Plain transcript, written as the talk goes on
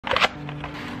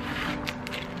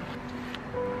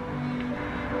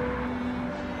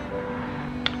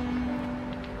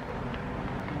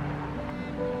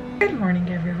Good morning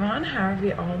everyone, how are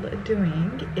we all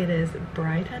doing? It is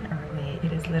bright and early.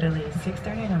 It is literally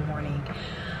 6:30 in the morning.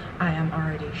 I am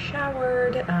already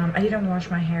showered. I didn't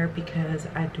wash my hair because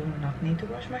I do not need to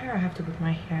wash my hair. I have to put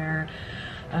my hair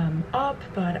up,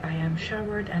 but I am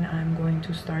showered and I'm going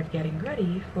to start getting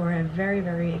ready for a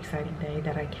very exciting day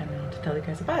that I cannot tell you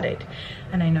guys about it.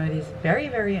 And I know it is very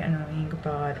annoying,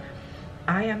 but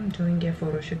I am doing a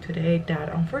photo shoot today that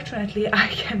unfortunately I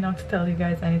cannot tell you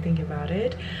guys anything about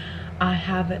it. I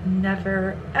have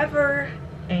never ever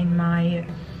in my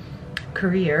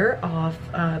career of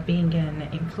being an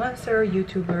influencer,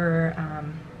 YouTuber,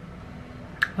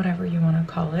 whatever you want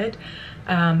to call it,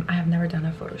 I have never done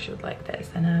a photo shoot like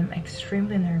this, and I'm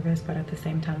extremely nervous, but at the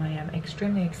same time I am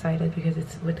extremely excited because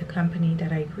it's with a company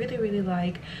that I really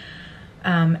like.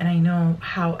 And I know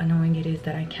how annoying it is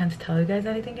that I can't tell you guys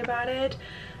anything about it,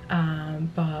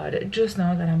 but just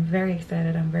know that I'm very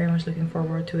excited. I'm very much looking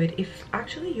forward to it. If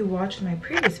actually you watched my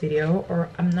previous video, or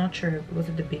I'm not sure, was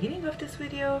it the beginning of this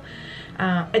video?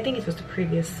 I think it was the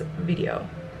previous video.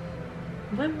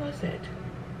 When was it?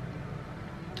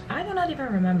 I do not even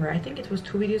remember. I think it was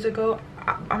 2 videos ago.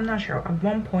 I'm not sure. At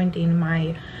one point in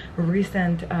my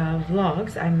recent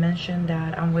vlogs, I mentioned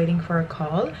that I'm waiting for a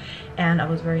call and I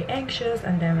was very anxious,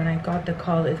 and then when I got the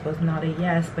call it was not a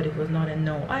yes, but it was not a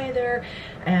no either,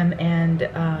 and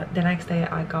the next day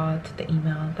I got the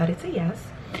email that it's a yes,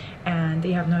 and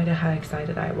they have no idea how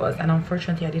excited I was. And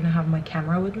unfortunately I didn't have my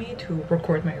camera with me to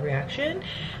record my reaction,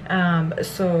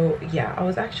 so yeah, I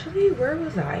was actually, where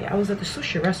was I was at the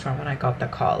sushi restaurant when I got the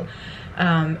call,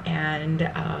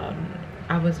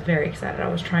 I was very excited. I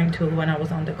was trying to, when I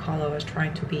was on the call, I was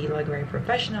trying to be like very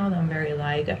professional and very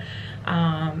like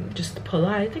just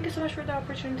polite. Thank you so much for the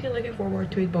opportunity, looking forward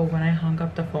to it. But when I hung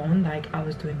up the phone, like I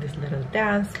was doing this little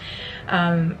dance.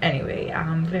 Anyway,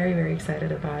 I'm very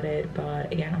excited about it,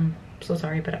 but again, I'm so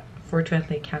sorry, but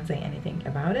fortunately I can't say anything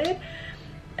about it.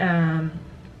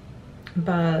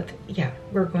 But yeah,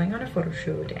 we're going on a photo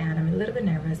shoot and I'm a little bit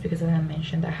nervous because, as I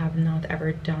mentioned, I have not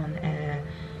ever done a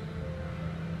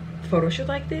photo shoot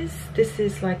like this. This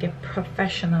is like a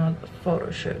professional photo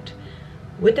shoot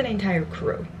with an entire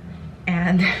crew,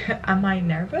 and am I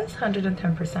nervous?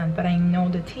 110%. But I know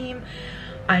the team,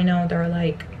 I know they're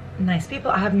like nice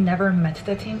people. I have never met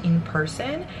the team in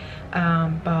person,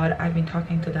 but I've been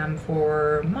talking to them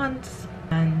for months,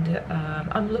 and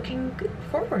I'm looking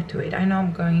forward to it. I know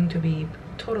I'm going to be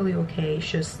totally okay. It's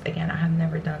just, again, I have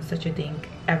never done such a thing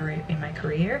ever in my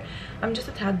career. I'm just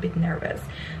a tad bit nervous.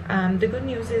 The good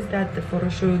news is that the photo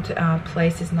shoot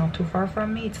place is not too far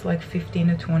from me. It's like 15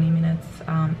 to 20 minutes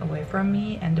away from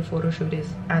me, and the photo shoot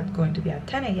is going to be at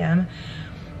 10 a.m.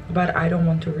 but I don't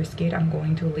want to risk it. I'm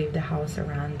going to leave the house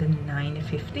around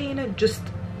 9:15 just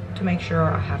to make sure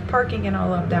I have parking and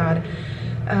all of that.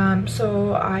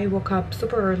 So I woke up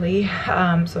super early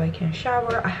so I can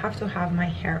shower. I have to have my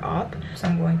hair up, so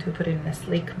I'm going to put it in a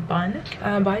sleek bun.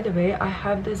 By the way, I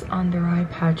have these under eye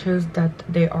patches that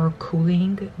they are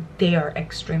cooling. They are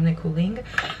extremely cooling.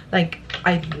 Like,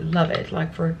 I love it,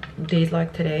 like for days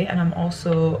like today. And I'm also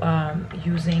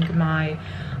using my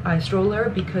eye stroller,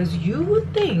 because you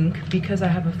would think because I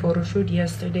have a photo shoot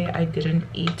yesterday I didn't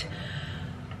eat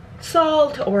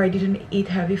salt or I didn't eat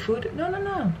heavy food. No,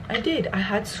 I did. I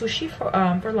had sushi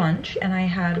for lunch, and I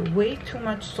had way too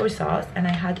much soy sauce, and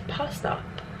I had pasta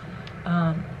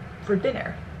for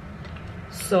dinner.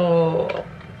 So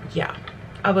yeah,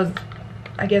 I was,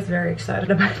 I guess, very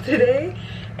excited about today,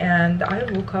 and I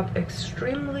woke up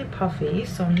extremely puffy.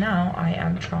 So now I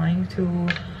am trying to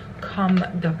calm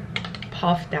the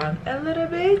puff down a little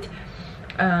bit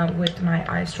with my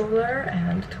eye stroller.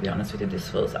 And to be honest with you, this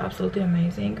feels absolutely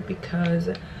amazing, because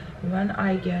when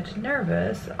I get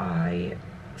nervous I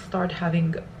start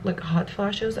having like hot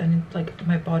flashes, and like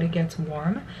my body gets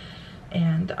warm,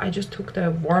 and I just took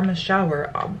the warmest shower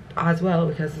as well,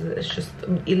 because it's just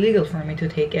illegal for me to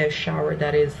take a shower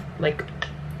that is like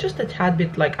just a tad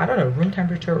bit, like, I don't know, room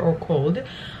temperature or cold.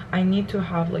 I need to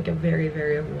have like a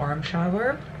very warm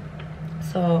shower.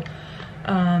 So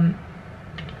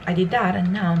I did that,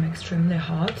 and now I'm extremely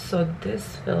hot. So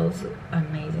this feels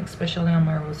amazing, especially on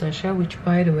my rosacea, which,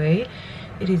 by the way,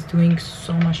 it is doing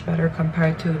so much better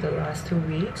compared to the last 2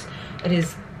 weeks. It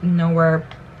is nowhere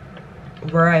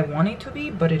where I want it to be,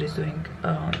 but it is doing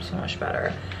so much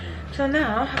better. So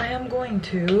now I am going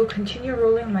to continue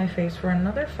rolling my face for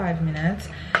another 5 minutes,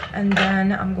 and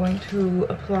then I'm going to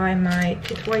apply my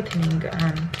teeth whitening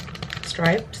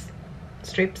strips.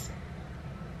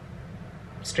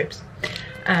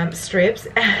 strips,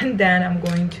 and then I'm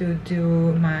going to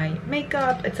do my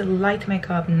makeup. It's a light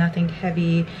makeup, nothing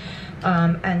heavy,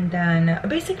 and then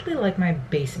basically like my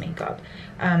base makeup,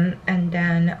 and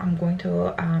then I'm going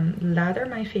to lather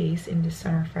my face in this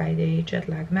Summer Friday jet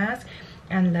lag mask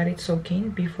and let it soak in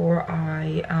before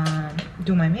I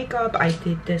do my makeup. I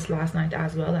did this last night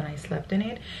as well, and I slept in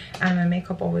it, and my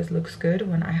makeup always looks good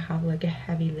when I have like a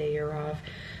heavy layer of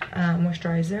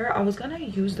moisturizer. I was gonna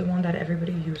use the one that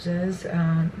everybody uses.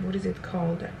 What is it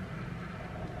called?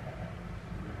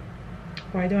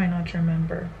 Why do I not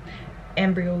remember?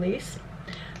 Embryolase,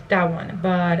 that one,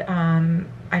 but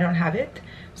I don't have it,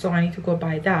 so I need to go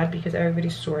buy that because everybody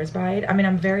swears by it. I mean,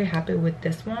 I'm very happy with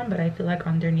this one, but I feel like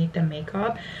underneath the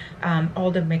makeup,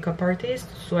 all the makeup artists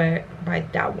swear by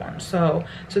that one. So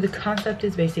the concept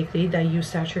is basically that you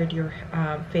saturate your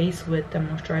face with the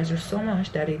moisturizer so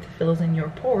much that it fills in your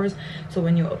pores, so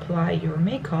when you apply your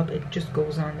makeup it just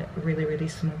goes on really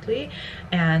smoothly.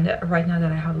 And right now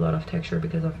that I have a lot of texture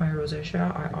because of my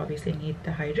rosacea, I obviously need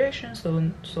the hydration,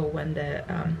 so when the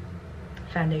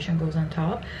foundation goes on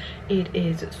top, it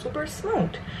is super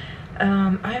smooth.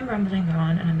 I am rambling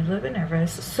on and I'm a little bit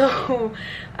nervous, so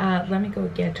let me go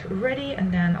get ready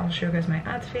and then I'll show you guys my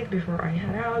outfit before I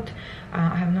head out.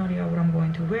 I have no idea what I'm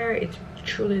going to wear. It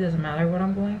truly doesn't matter what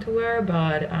I'm going to wear,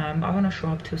 but I want to show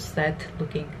up to set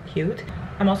looking cute.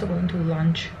 I'm also going to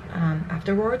lunch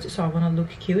afterwards, so I want to look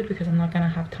cute because I'm not gonna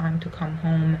have time to come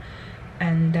home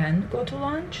and then go to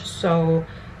lunch, so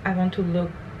I want to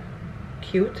look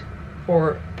cute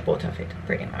for both of it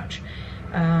pretty much.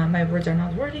 My words are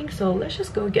not working, so let's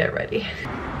just go get ready.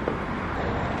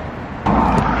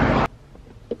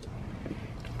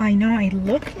 I know I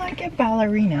look like a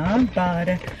ballerina,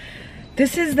 but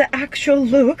this is the actual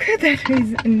look that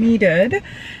is needed.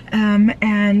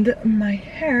 And my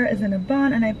hair is in a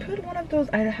bun, and I put one of those,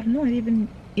 I have no idea even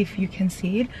if you can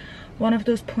see it, one of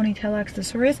those ponytail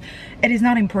accessories. It is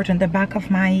not important. The back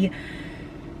of my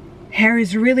hair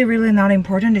is really not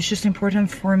important. It's just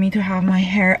important for me to have my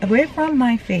hair away from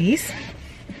my face,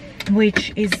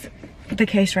 which is the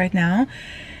case right now.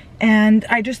 And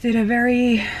I just did a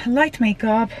very light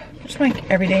makeup, just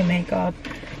like everyday makeup.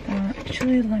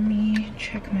 Actually, let me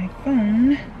check my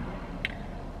phone.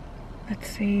 Let's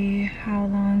see how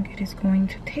long it is going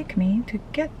to take me to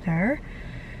get there.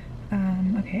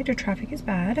 Okay, the traffic is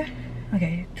bad.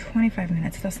 Okay, 25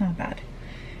 minutes, that's not bad.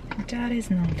 That is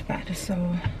not bad,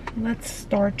 so let's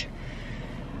start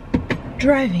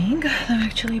driving. I'll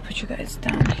actually put you guys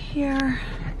down here.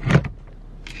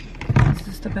 This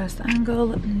is the best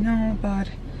angle, no, but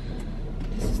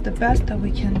this is the best that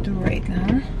we can do right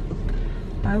now.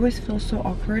 I always feel so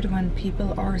awkward when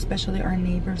people are, especially our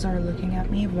neighbors, are looking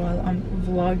at me while I'm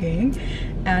vlogging,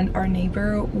 and our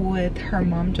neighbor with her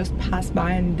mom just passed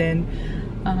by and then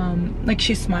like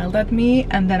she smiled at me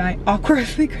and then I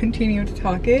awkwardly continued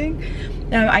talking.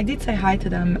 I did say hi to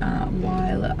them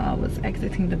while I was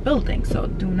exiting the building, so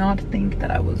do not think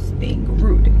that I was being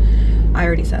rude. I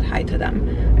already said hi to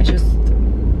them. I just,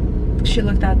 she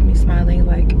looked at me smiling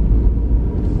like,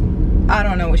 I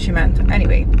don't know what she meant.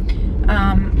 Anyway,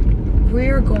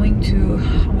 we're going to,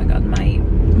 oh my god, my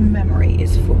memory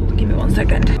is full. Give me 1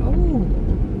 second. Oh,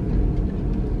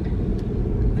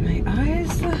 my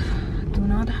eyes do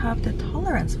not have the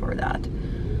tolerance for that.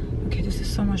 Okay, this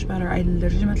is so much better. I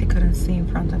legitimately couldn't see in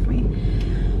front of me.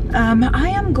 I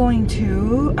am going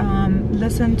to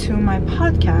listen to my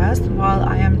podcast while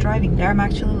I am driving there. I'm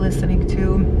actually listening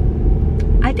to,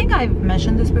 I think I've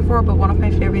mentioned this before, but one of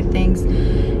my favorite things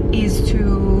is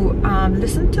to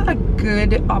listen to a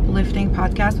good uplifting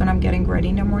podcast when I'm getting ready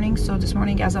in the morning. So this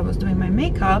morning, as I was doing my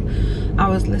makeup, I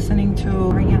was listening to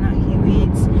Rihanna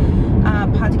Hewitt's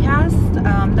podcast.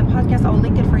 The podcast, I'll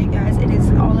link it for you guys. It is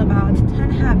all about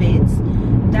 10 habits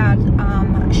that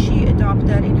she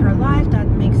adopted in her life that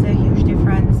makes a huge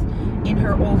difference in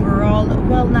her overall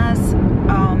wellness,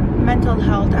 mental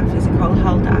health and physical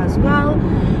health as well.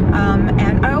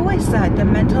 And I always said the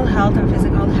mental health and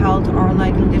physical health are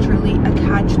like literally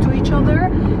attached to each other.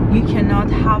 You cannot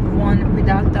have one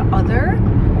without the other.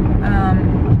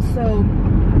 So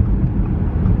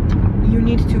you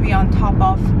need to be on top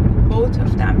of both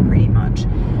of them pretty much.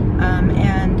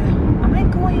 And am I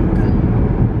going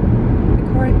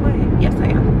the correct way? Yes, I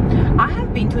am. I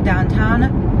have been to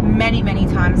downtown many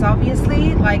times,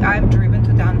 obviously. Like, I've driven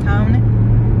to downtown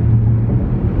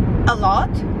a lot,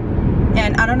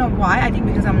 and I don't know why. I think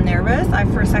because I'm nervous.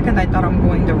 For a second I thought I'm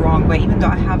going the wrong way, even though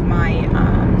I have my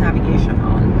navigation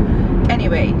on.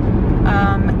 Anyway,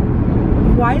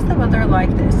 why is the weather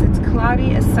like this? It's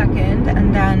cloudy a second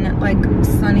and then like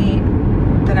sunny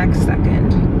the next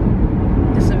second.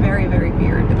 This is very, very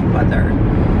weird weather.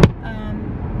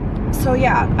 So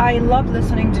yeah, I love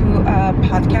listening to a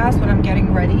podcast when I'm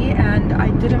getting ready, and I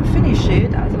didn't finish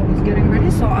it as I was getting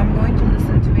ready, so I'm going to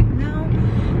listen to it now.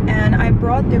 And I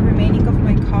brought the remaining of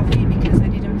my coffee because I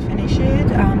didn't finish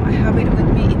it. I have it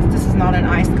with me. This is not an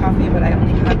iced coffee, but I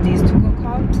only have these to-go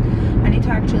cups. I need to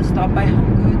actually stop by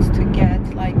Home Goods to get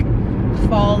like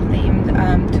fall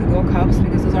themed to-go cups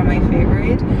because those are my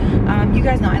favorite. You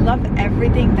guys know I love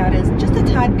everything that is just a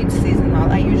tad bit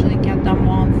seasonal. I usually get them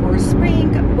on for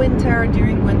spring, winter.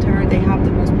 During winter they have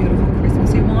the most beautiful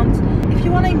Christmassy ones. If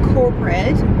you want to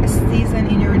incorporate a season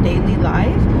in your daily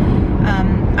life,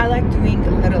 I like doing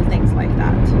little things like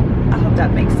that. I hope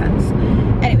that makes sense.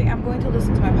 Anyway, I'm going to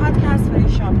listen to my podcast,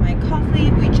 finish up my coffee,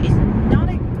 which is not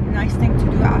a nice thing to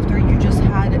do after you just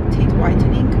had teeth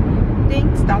whitening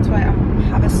things. That's why I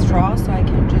have a straw, so I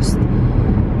can just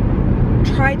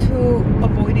try to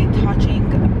avoid it touching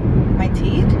my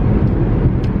teeth.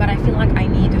 But I feel like I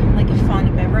need like a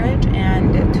fun beverage,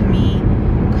 and to me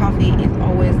coffee is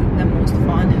always the most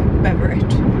fun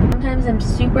beverage. Sometimes I'm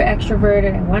super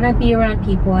extroverted, I want to be around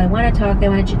people, I want to talk, I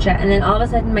want to chit chat, and then all of a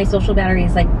sudden my social battery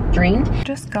is like drained.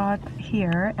 Just got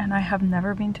here and I have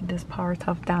never been to this part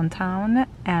of downtown,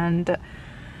 and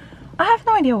I have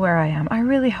no idea where I am. I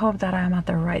really hope that I am at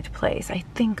the right place. I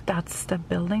think that's the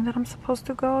building that I'm supposed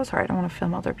to go. Sorry, I don't want to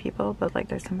film other people, but like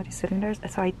there's somebody sitting there,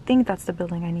 so I think that's the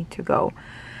building I need to go.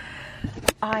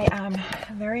 I am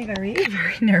very, very,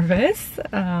 very nervous,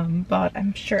 but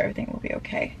I'm sure everything will be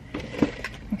okay.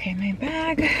 Okay, my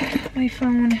bag, my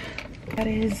phone, that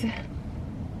is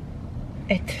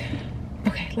it.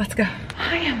 Okay, let's go.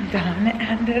 I am done,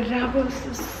 and that was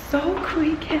so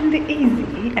quick and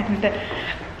easy, and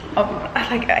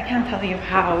like I can't tell you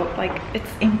how like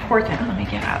it's important. Let me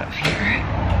get out of here.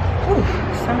 Ooh,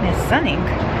 sun is sunning.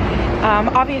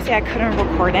 Obviously I couldn't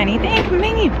record anything.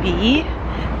 Maybe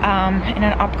in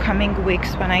an upcoming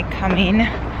weeks when I come in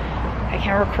I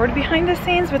can record behind the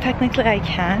scenes, but technically I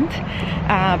can't.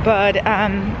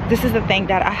 This is the thing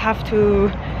that I have to,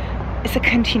 it's a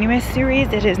continuous series.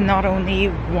 It is not only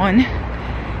one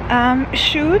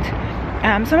shoot.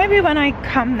 So maybe when I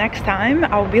come next time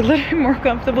I'll be a little bit more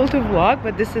comfortable to vlog,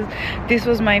 but this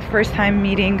was my first time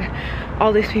meeting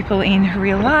all these people in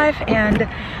real life, and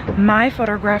my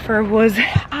photographer was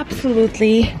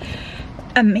absolutely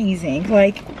amazing,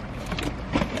 like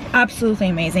absolutely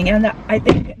amazing. And I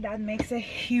think that makes a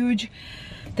huge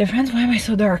difference. Why am I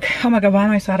so dark? Oh my god, why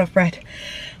am I so out of breath?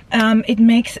 It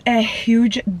makes a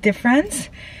huge difference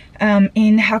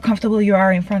in how comfortable you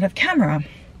are in front of camera.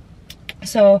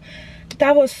 So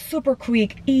that was super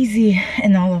quick, easy,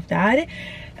 and all of that.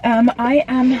 I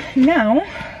am now,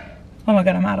 oh my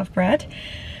god, I'm out of breath.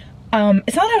 It's not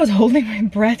that I was holding my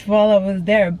breath while I was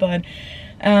there, but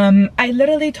I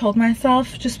literally told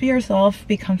myself, just be yourself,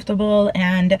 be comfortable,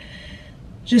 and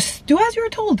just do as you're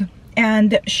told.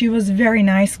 And she was very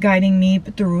nice guiding me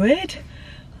through it.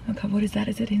 Okay, what is that?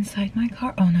 Is it inside my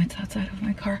car? Oh no, it's outside of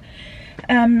my car.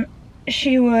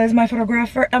 She was my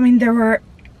photographer. I mean, there were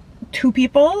two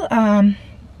people.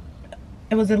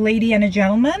 It was a lady and a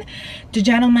gentleman. The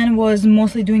gentleman was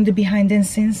mostly doing the behind the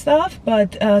scenes stuff,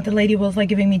 but the lady was like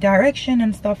giving me direction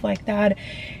and stuff like that.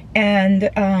 And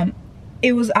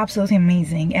it was absolutely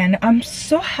amazing, and I'm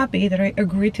so happy that I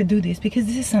agreed to do this, because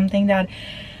this is something that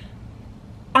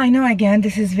I know, again,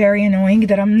 this is very annoying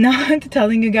that I'm not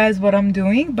telling you guys what I'm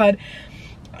doing, but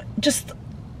just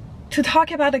to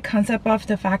talk about the concept of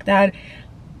the fact that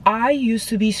I used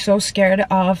to be so scared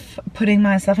of putting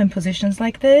myself in positions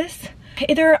like this.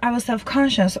 Either I was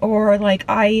self-conscious, or like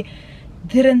I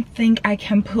didn't think I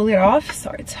can pull it off.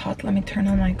 Sorry, it's hot, let me turn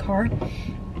on my car.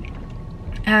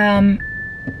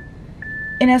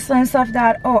 In a sense of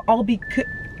that, oh, I'll be good.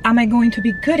 Am I going to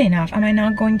be good enough? Am I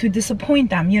not going to disappoint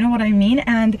them? You know what I mean?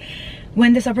 And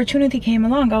when this opportunity came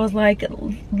along, I was like,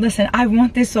 listen, I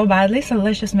want this so badly, so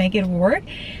let's just make it work.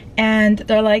 And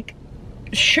they're like,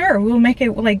 sure, we'll make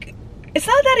it. Like, it's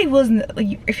not that it wasn't,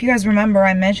 like, if you guys remember,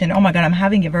 I mentioned, oh my god, I'm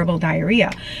having a verbal diarrhea.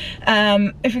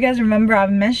 If you guys remember,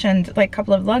 I've mentioned like a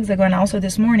couple of vlogs ago, and also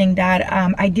this morning, that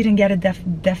I didn't get a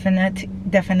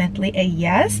definitely a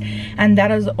yes, and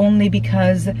that is only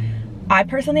because I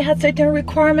personally had certain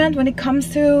requirement when it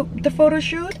comes to the photo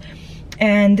shoot,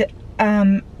 and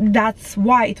that's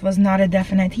why it was not a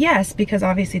definite yes, because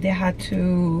obviously they had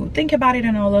to think about it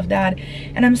and all of that.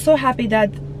 And I'm so happy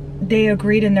that they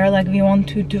agreed, and they're like, we want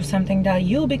to do something that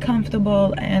you'll be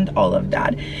comfortable and all of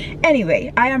that.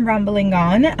 Anyway, I am rambling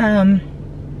on.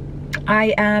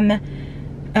 I am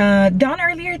done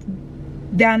earlier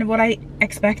than what I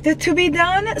expected to be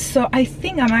done, so I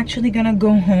think I'm actually gonna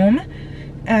go home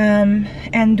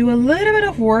and do a little bit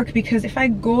of work, because if I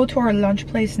go to our lunch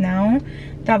place now,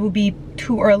 that would be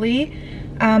too early,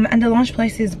 and the lunch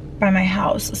place is by my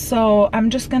house. So I'm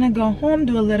just gonna go home,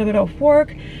 do a little bit of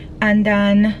work, and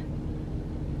then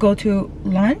go to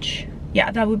lunch. Yeah,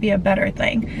 that would be a better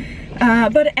thing.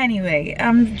 But anyway,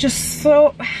 I'm just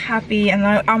so happy, and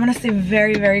I want to say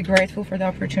very, very grateful for the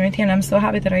opportunity, and I'm so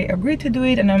happy that I agreed to do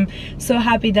it, and I'm so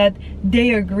happy that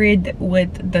they agreed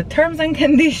with the terms and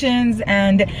conditions.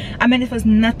 And I mean, it was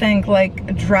nothing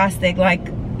like drastic, like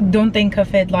don't think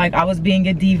of it like I was being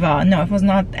a diva. No, it was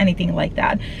not anything like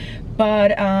that. But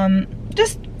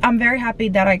just I'm very happy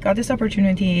that I got this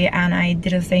opportunity and I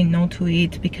didn't say no to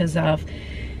it because of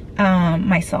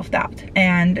my self-doubt.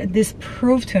 And this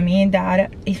proved to me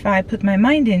that if I put my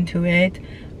mind into it,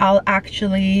 I'll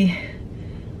actually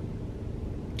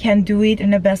can do it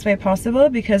in the best way possible,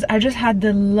 because I just had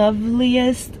the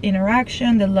loveliest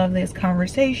interaction, the loveliest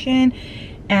conversation,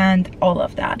 and all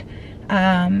of that.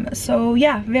 So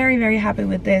yeah, very, very happy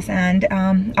with this. And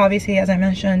obviously, as I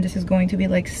mentioned, this is going to be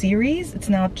like series. It's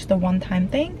not just a one-time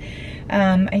thing.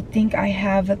 I think I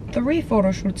have 3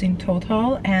 photo shoots in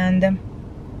total, and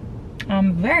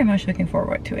I'm very much looking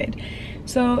forward to it.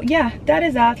 So yeah, that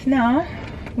is that. Now,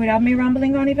 without me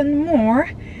rambling on even more,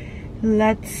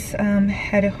 let's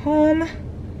head home.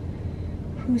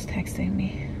 Who's texting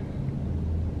me?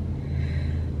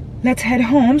 Let's head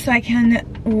home so I can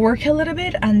work a little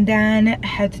bit and then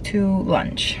head to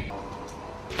lunch.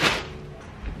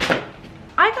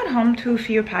 I got home to a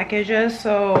few packages,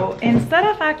 so instead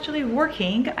of actually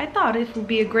working, I thought it would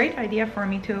be a great idea for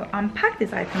me to unpack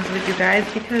these items with you guys,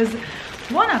 because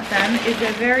one of them is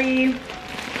a very,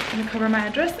 let me cover my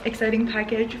address, exciting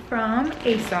package from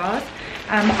ASOS.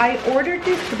 I ordered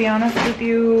this, to be honest with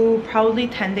you, probably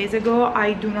 10 days ago.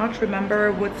 I do not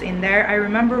remember what's in there. I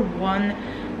remember one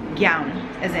gown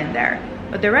is in there,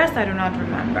 but the rest I do not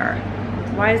remember.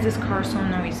 Why is this car so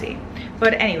noisy?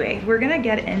 But anyway, we're gonna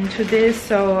get into this.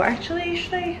 So actually,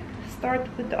 should I start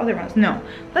with the other ones? No,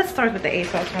 let's start with the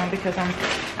ASOS one, because I'm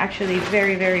actually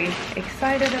very, very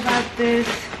excited about this.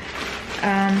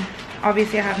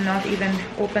 Obviously I have not even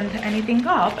opened anything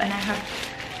up, and I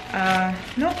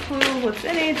have no clue what's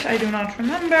in it. I do not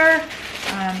remember,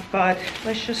 but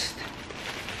let's just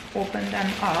open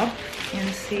them up and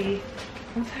see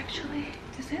what actually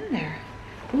is in there.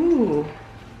 Ooh,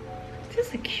 this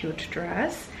is a cute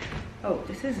dress. Oh,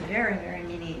 this is very, very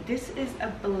mini. This is a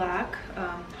black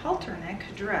halter neck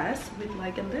dress with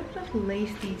like a little bit of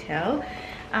lace detail.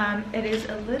 It is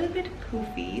a little bit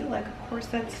poofy, like a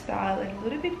corset style, and a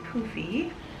little bit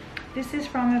poofy. This is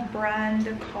from a brand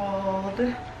called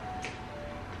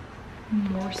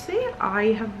Morsi.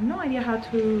 I have no idea how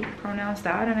to pronounce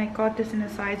that, and I got this in a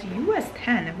size US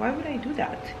 10. Why would I do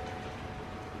that?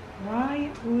 Why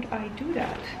would I do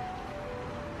that?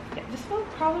 Yeah, this will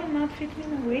probably not fit me in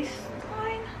the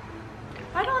waistline.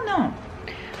 I don't know.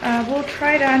 We'll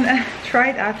try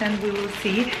that and we will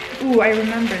see. Ooh, I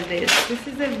remember this. This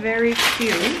is a very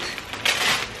cute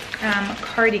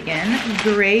cardigan,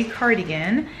 gray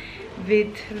cardigan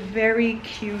with very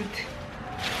cute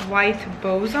white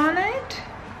bows on it.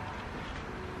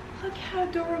 Look how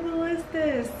adorable is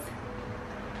this.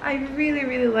 I really,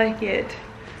 really like it.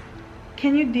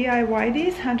 Can you DIY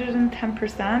these?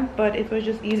 110%, but it was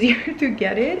just easier to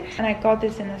get it. And I got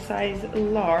this in a size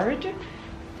large.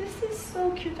 This is so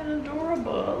cute and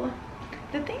adorable.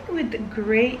 The thing with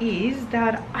gray is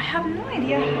that I have no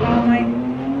idea how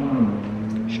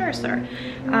Sure, sir.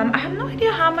 I have no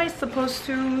idea how am I supposed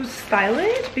to style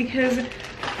it, because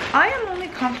I am only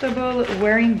comfortable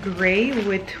wearing gray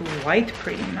with white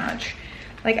pretty much.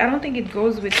 Like, I don't think it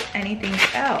goes with anything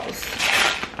else.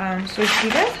 So if you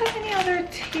guys have any other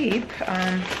tip,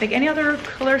 like any other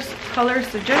color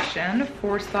suggestion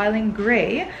for styling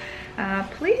gray,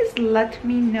 please let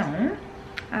me know.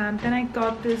 Then I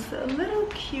got this little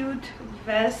cute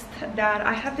vest that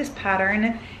I have this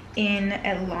pattern in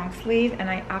a long sleeve, and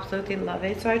I absolutely love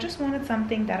it. So I just wanted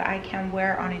something that I can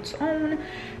wear on its own,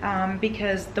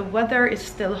 because the weather is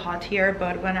still hot here,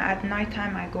 but when at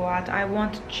nighttime I go out, I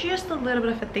want just a little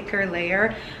bit of a thicker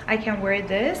layer. I can wear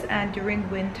this, and during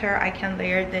winter I can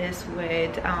layer this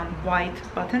with white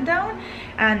button down,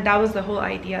 and that was the whole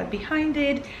idea behind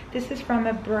it. This is from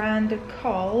a brand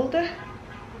called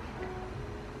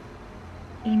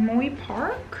Emoy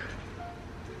Park.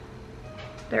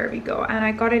 There we go, and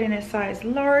I got it in a size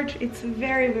large. It's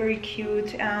very, very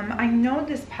cute. I know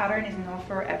this pattern is not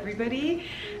for everybody.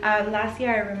 Last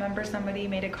year I remember somebody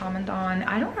made a comment on,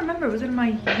 I don't remember, was it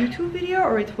my YouTube video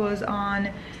or it was on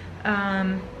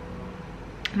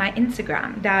my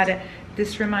Instagram, that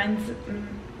this reminds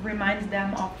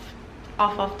them of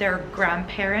off of their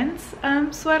grandparents'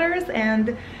 sweaters,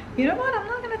 and you know what, I'm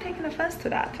not gonna take an offense to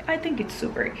that. I think it's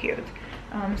super cute.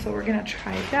 So we're gonna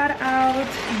try that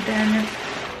out. And then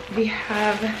we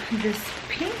have this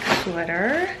pink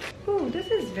sweater. Oh, this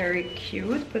is very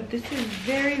cute, but this is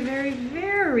very, very,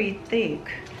 very thick.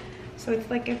 So it's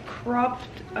like a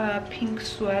cropped pink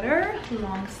sweater,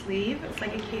 long sleeve. It's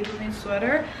like a cable knit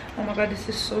sweater. Oh my god, this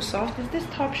is so soft. Is this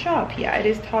Topshop? Yeah, it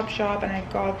is Topshop, and I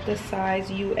got the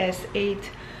size US 8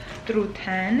 through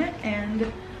 10.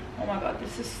 And oh my god,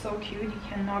 this is so cute. You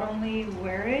can not only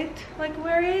wear it,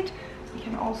 you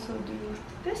can also do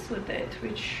this with it,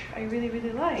 which I really,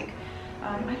 really like.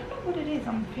 I don't know what it is.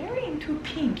 I'm very into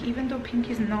pink, even though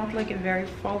pink is not like a very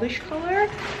fallish color,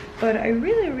 but I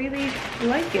really, really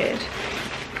like it.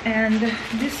 And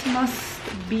this must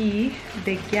be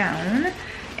the gown,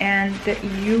 and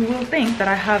you will think that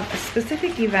I have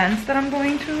specific events that I'm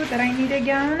going to that I need a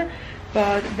gown,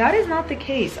 but that is not the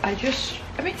case. I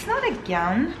mean, it's not a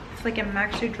gown, it's like a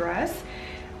maxi dress.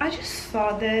 I just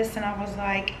saw this and I was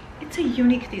like, it's a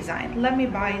unique design, let me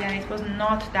buy it. And it was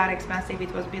not that expensive,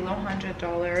 it was below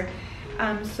 $100.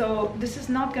 So this is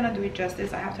not gonna do it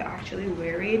justice. I have to actually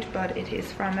wear it, but it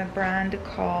is from a brand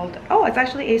called, oh, it's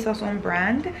actually ASOS own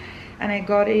brand, and I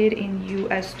got it in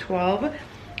US 12.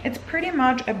 It's pretty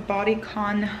much a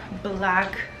bodycon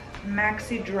black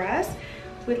maxi dress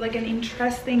with like an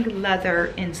interesting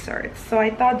leather insert. So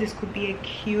I thought this could be a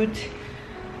cute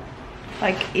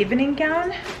like evening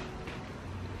gown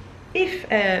if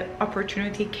an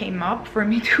opportunity came up for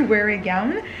me to wear a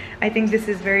gown. I think this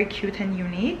is very cute and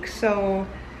unique, so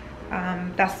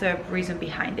that's the reason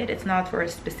behind it. It's not for a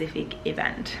specific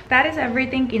event. That is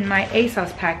everything in my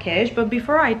ASOS package, but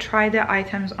before I try the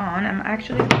items on, I'm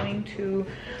actually going to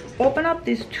open up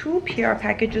these two PR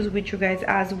packages with you guys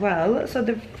as well. So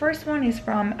the first one is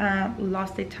from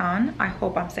L'Occitane. I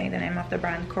hope I'm saying the name of the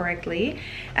brand correctly,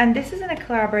 and this is in a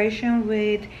collaboration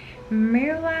with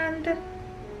Maryland.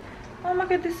 Oh my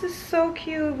god, this is so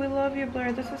cute. We love you,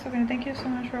 Blair. This is so good. Thank you so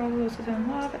much for all the L'Occitane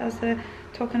love. As a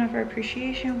token of our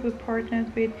appreciation, we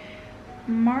partnered with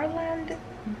Marland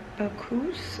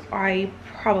Bacchus, I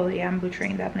probably am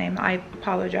butchering that name, I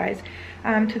apologize,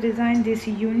 to design this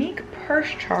unique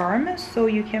purse charm so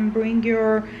you can bring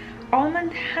your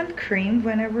almond hand cream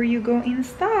whenever you go in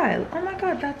style. Oh my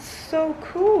god, that's so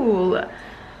cool.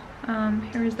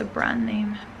 Here is the brand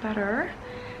name better.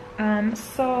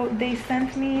 So they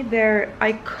sent me their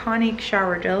iconic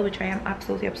shower gel, which I am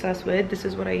absolutely obsessed with. This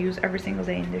is what I use every single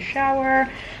day in the shower.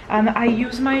 I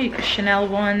use my Chanel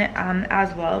one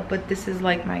as well, but this is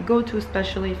like my go-to,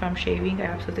 especially if I'm shaving. I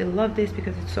absolutely love this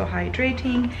because it's so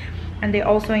hydrating. And they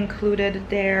also included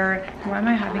their, why am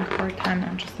I having a hard time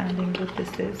understanding what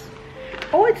this is?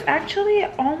 Oh, it's actually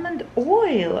almond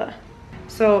oil.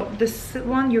 So this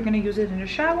one, you're gonna use it in the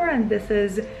shower, and this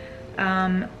is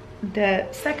the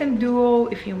second duo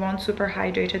if you want super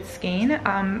hydrated skin.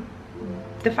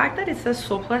 The fact that it says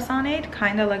soapless on it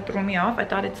kind of like threw me off. I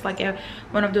thought it's like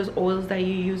one of those oils that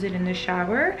you use it in the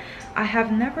shower. I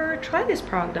have never tried this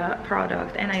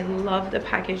product, and I love the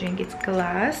packaging. It's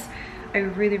glass. I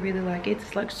really, really like it.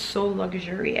 It's like so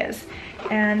luxurious.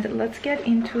 And let's get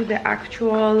into the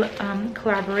actual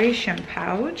collaboration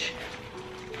pouch.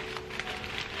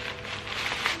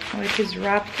 Oh, it is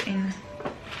wrapped in,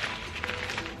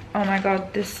 oh my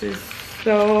god, this is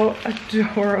so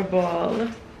adorable.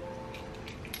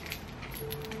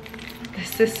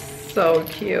 This is so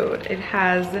cute. It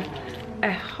has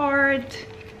a heart.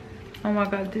 Oh my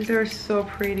god, these are so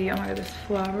pretty. Oh my god, this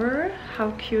flower,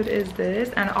 how cute is this?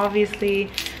 And obviously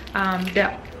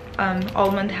the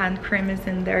almond hand cream is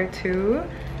in there too.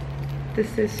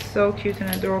 This is so cute and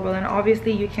adorable, and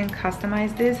obviously you can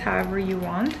customize this however you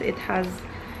want. It has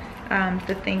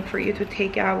the thing for you to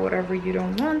take out whatever you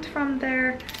don't want from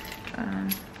there.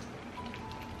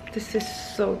 This is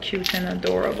so cute and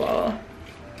adorable.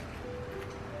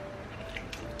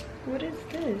 What is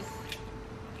this?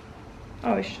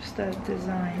 Oh, it's just a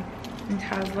design. It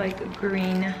has like a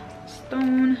green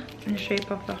stone in the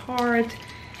shape of the heart.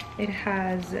 It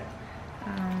has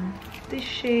this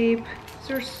shape.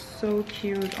 These are so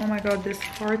cute. Oh my god, this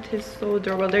heart is so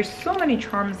adorable. There's so many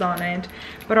charms on it,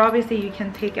 but obviously you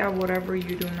can take out whatever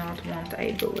you do not want,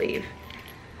 I believe.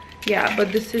 Yeah,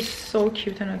 but this is so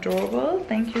cute and adorable.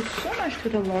 Thank you so much to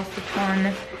the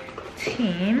L'Occitane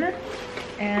team.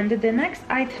 And the next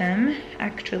item,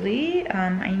 actually,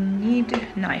 I need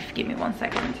a knife. Give me 1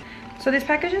 second. So this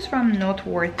package is from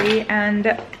Noteworthy,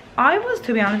 and I was,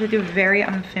 to be honest with you, very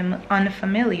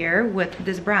unfamiliar with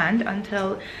this brand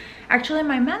until actually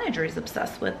my manager is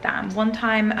obsessed with them. One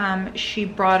time she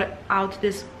brought out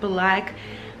this black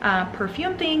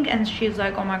perfume thing, and she's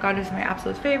like, oh my god, this is my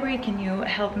absolute favorite, can you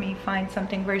help me find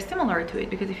something very similar to it?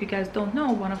 Because if you guys don't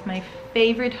know, one of my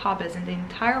favorite hobbies in the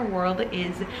entire world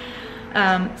is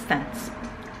scents,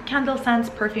 candle scents,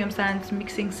 perfume scents,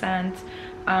 mixing scents,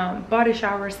 body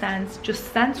shower scents,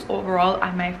 just scents overall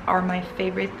are my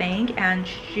favorite thing. And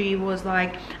she was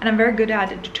like, and I'm very good at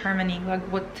determining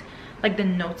like the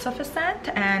notes of a scent.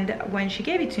 And when she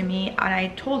gave it to me, and I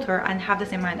told her, and have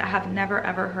this in mind, I have never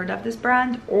ever heard of this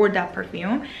brand or that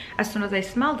perfume. As soon as I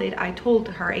smelled it, I told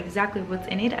her exactly what's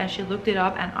in it, and she looked it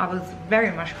up, and I was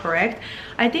very much correct.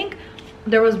 I think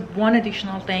there was one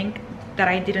additional thing that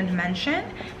I didn't mention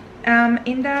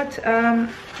in that,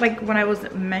 like when I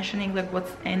was mentioning like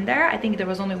what's in there, I think there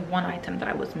was only one item that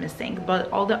I was missing,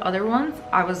 but all the other ones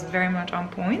I was very much on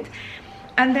point.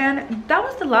 And then that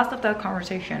was the last of that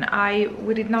conversation.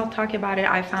 We did not talk about it.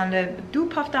 I found a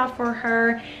dupe of that for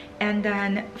her, and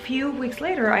then a few weeks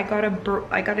later I got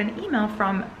an email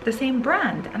from the same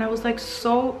brand, and I was like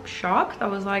so shocked. I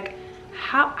was like,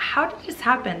 how did this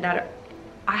happen, that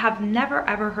I have never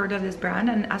ever heard of this brand,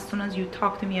 and as soon as you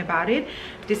talked to me about it,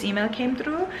 this email came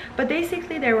through. But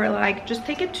basically they were like, just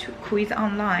take a quiz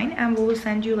online and we will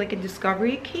send you like a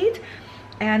discovery kit.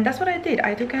 And that's what I did.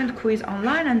 I took a quiz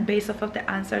online, and based off of the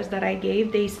answers that I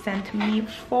gave, they sent me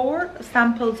 4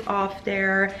 samples of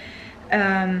their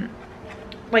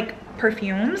like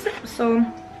perfumes. So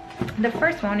the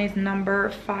first one is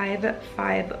number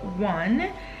 551,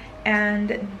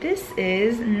 and this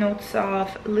is notes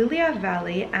of Lilia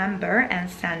Valley, amber, and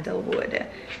sandalwood.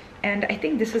 And I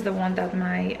think this is the one that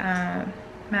my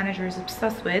manager is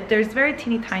obsessed with. There's very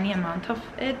teeny tiny amount of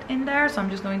it in there, so I'm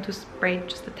just going to spray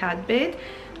just a tad bit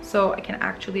so I can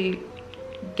actually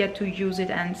get to use it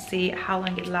and see how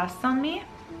long it lasts on me.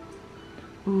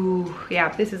 Ooh, yeah,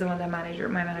 this is the one that my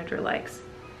manager likes.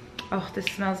 Oh, this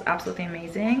smells absolutely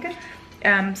amazing.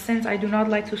 Since I do not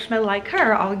like to smell like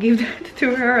her, I'll give that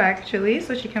to her actually,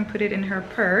 so she can put it in her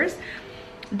purse.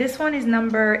 This one is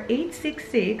number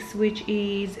 866, which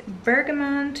is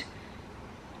bergamot,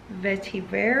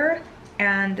 vetiver,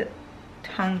 and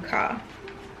tonka.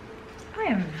 I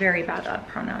am very bad at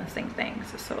pronouncing things,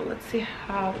 so let's see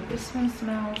how this one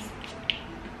smells.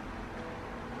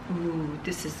 Ooh,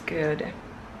 this is good.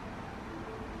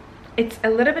 It's a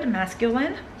little bit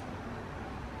masculine.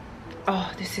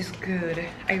 Oh, this is good.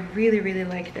 I really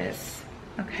like this.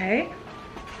 Okay,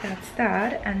 that's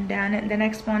that. And then the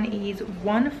next one is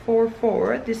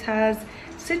 144. This has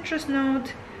citrus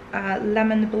note,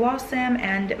 lemon blossom,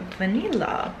 and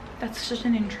vanilla. That's such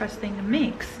an interesting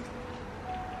mix.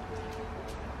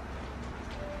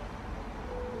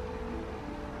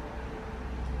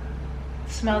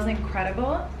 Smells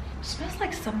incredible. Smells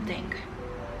like something,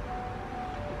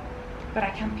 but I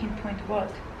can't pinpoint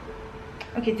what.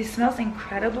 Okay, this smells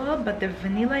incredible, but the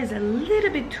vanilla is a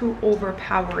little bit too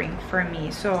overpowering for me.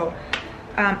 So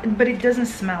but it doesn't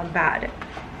smell bad.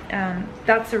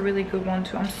 That's a really good one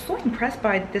too. I'm so impressed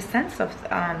by the sense of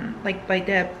like by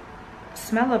the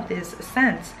smell of this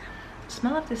scents.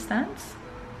 Smell of this scents?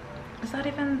 Is that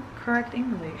even correct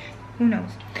English? Who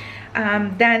knows?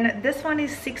 Then this one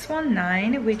is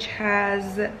 619, which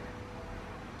has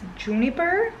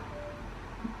juniper.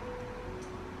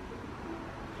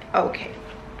 Okay,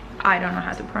 I don't know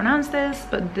how to pronounce this,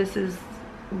 but this is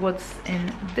what's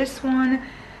in this one.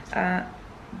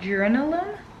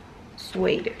 Geranium,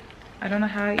 suede. I don't know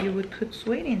how you would put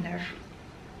suede in there,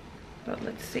 but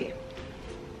let's see.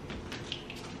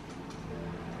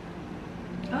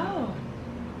 Oh,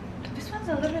 this one's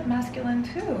a little bit masculine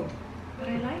too, but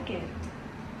I like it.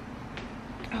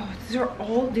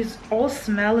 Oh, these all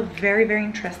smell very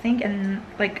interesting, and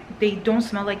like they don't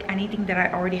smell like anything that I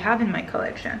already have in my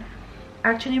collection.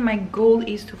 Actually, my goal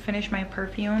is to finish my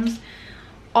perfumes,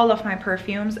 all of my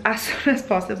perfumes, as soon as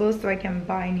possible so I can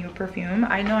buy new perfume.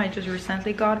 I know I just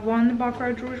recently got one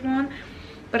Baccarat Rouge one,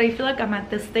 but I feel like I'm at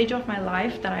this stage of my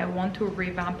life that I want to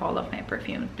revamp all of my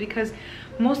perfumes, because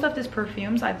most of these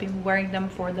perfumes I've been wearing them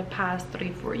for the past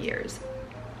 3-4 years,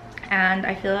 and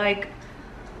I feel like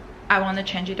I want to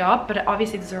change it up. But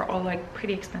obviously these are all like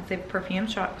pretty expensive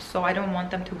perfumes, so I don't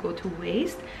want them to go to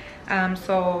waste.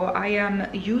 So I am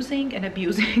using and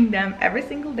abusing them every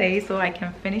single day so I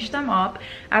can finish them up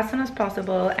as soon as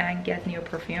possible and get new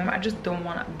perfume. I just don't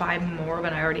want to buy more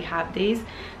when I already have these.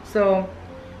 So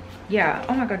yeah,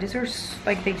 oh my god, these are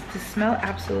like they smell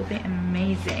absolutely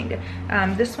amazing.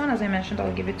 This one, as I mentioned,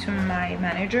 I'll give it to my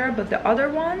manager, but the other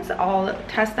ones I'll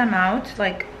test them out.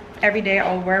 Like every day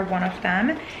I'll wear one of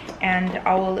them, and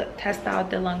I will test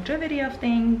out the longevity of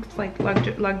things, like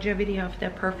longevity of the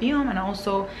perfume, and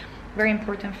also very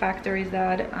important factor is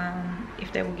that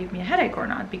if they will give me a headache or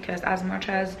not, because as much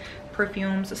as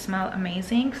perfumes smell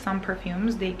amazing, some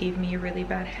perfumes, they give me a really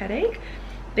bad headache.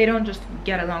 They don't just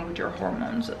get along with your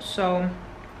hormones. So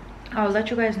I'll let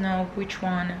you guys know which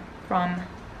one from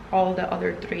all the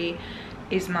other 3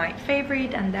 is my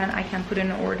favorite, and then I can put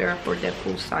in an order for the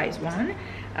full size one.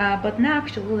 But now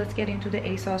actually let's get into the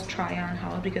ASOS try on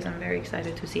haul, because I'm very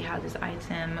excited to see how this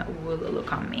item will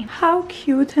look on me. How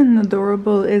cute and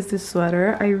adorable is this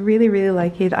sweater? I really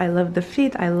like it. I love the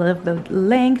fit, I love the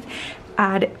length,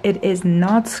 and it is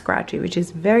not scratchy, which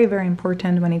is very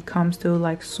important when it comes to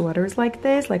like sweaters like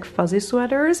this, like fuzzy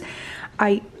sweaters.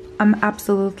 I'm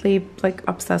absolutely like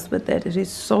obsessed with it. It is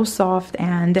so soft,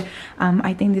 and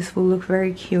I think this will look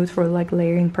very cute for like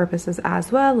layering purposes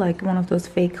as well, like one of those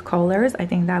fake collars. I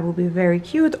think that will be very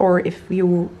cute. Or if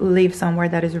you live somewhere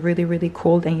that is really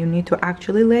cold and you need to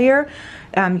actually layer,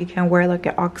 you can wear like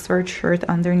an Oxford shirt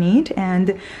underneath,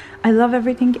 and I love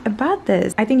everything about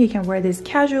this. I think you can wear this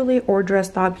casually or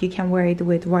dressed up. You can wear it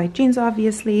with white jeans,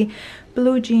 obviously,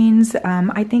 blue jeans.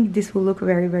 I think this will look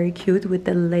very cute with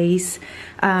the lace,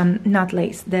 not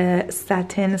lace, the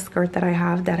satin skirt that I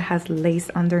have that has lace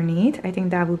underneath. I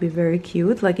think that would be very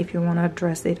cute, like if you want to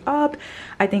dress it up.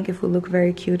 I think it will look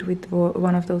very cute with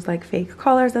one of those like fake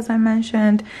collars as I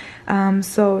mentioned.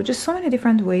 So just so many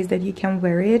different ways that you can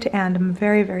wear it, and I'm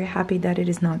very happy that it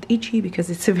is not itchy, because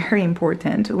it's very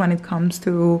important when it comes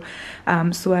to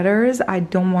sweaters. I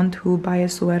don't want to buy a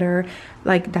sweater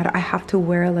like that I have to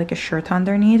wear like a shirt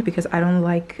underneath, because I don't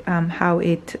like how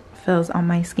it feels on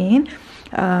my skin.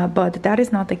 But that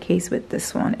is not the case with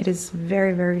this one. It is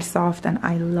very soft, and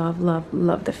I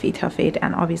love the fit of it,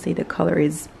 and obviously the color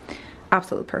is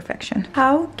absolute perfection.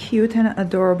 How cute and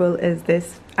adorable is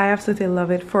this? I absolutely love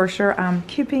it. For sure I'm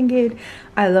keeping it.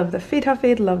 I love the fit of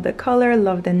it, love the color,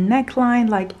 love the neckline,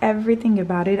 like everything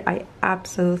about it I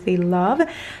absolutely love.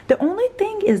 The only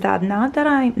thing is that now that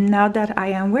I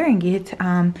am wearing it,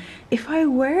 if I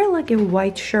wear like a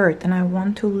white shirt and I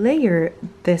want to layer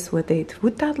this with it,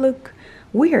 would that look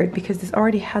weird? Because this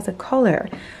already has a collar.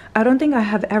 I don't think I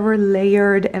have ever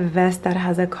layered a vest that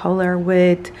has a collar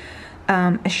with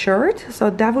a shirt, so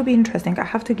that would be interesting. I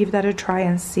have to give that a try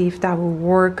and see if that will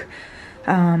work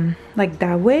like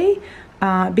that way.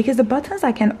 Because the buttons,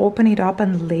 I can open it up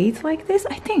and lay it like this.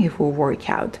 I think it will work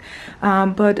out.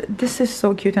 But this is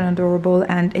so cute and adorable,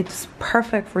 and it's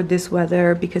perfect for this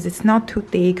weather because it's not too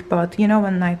thick, but you know,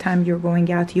 when nighttime you're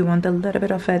going out, you want a little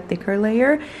bit of a thicker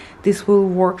layer. This will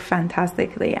work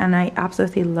fantastically, and I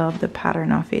absolutely love the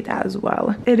pattern of it as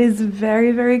well. It is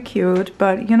very cute,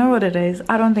 but you know what it is?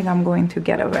 I don't think I'm going to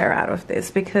get a wear out of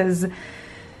this, because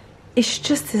it's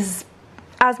just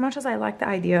as much as I like the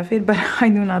idea of it, but I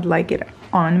do not like it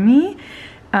on me.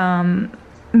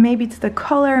 Maybe it's the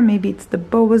color, maybe it's the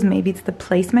bows, maybe it's the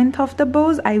placement of the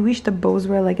bows. I wish the bows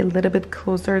were like a little bit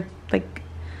closer, like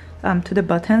to the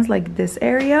buttons, like this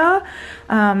area.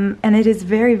 And it is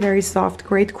very soft,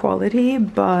 great quality,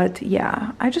 but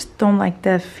yeah, I just don't like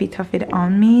the fit of it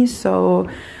on me. So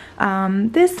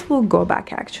this will go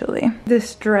back actually.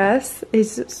 This dress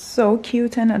is so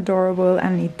cute and adorable,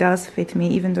 and it does fit me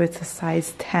even though it's a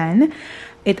size 10.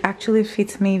 It actually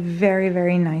fits me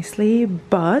very nicely,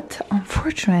 but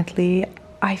unfortunately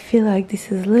I feel like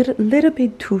this is a little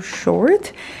bit too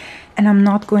short, and I'm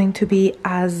not going to be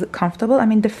as comfortable. I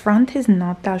mean, the front is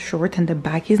not that short and the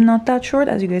back is not that short,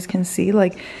 as you guys can see.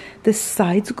 Like the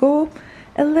sides go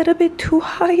a little bit too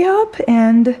high up,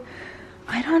 and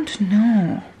I don't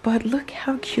know, but look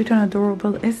how cute and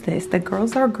adorable is this. The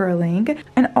girls are girling,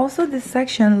 and also this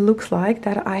section looks like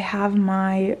that I have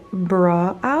my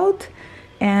bra out,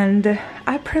 and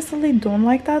I personally don't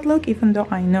like that look, even though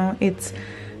I know it's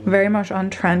very much on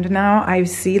trend now. I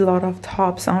see a lot of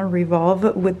tops on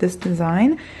Revolve with this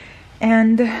design,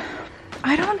 and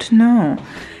I don't know,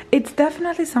 it's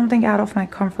definitely something out of my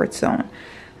comfort zone.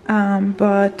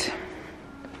 But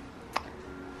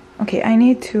okay, I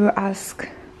need to ask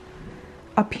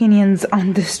opinions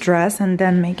on this dress and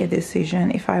then make a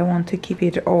decision if I want to keep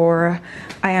it or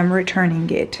I am returning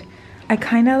it. I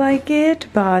kind of like it,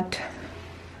 but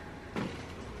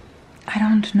I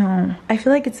don't know. I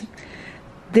feel like it's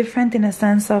different in a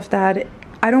sense of that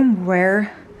I don't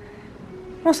wear,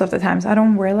 most of the times I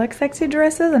don't wear like sexy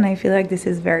dresses, and I feel like this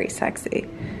is very sexy,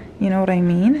 you know what I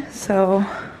mean? So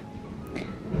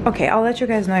okay, I'll let you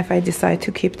guys know if I decide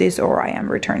to keep this or I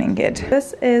am returning it.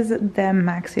 This is the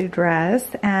maxi dress,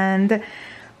 and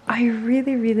I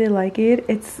really like it.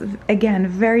 It's again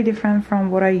very different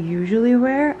from what I usually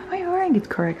wear. Am I wearing it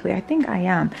correctly? I think I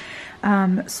am.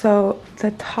 So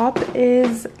the top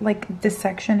is like, this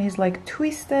section is like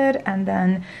twisted, and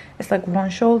then it's like one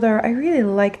shoulder. I really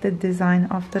like the design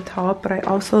of the top, but I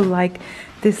also like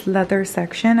this leather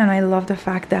section, and I love the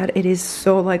fact that it is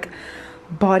so like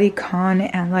bodycon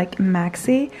and like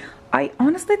maxi. I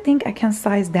honestly think I can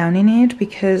size down in it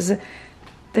because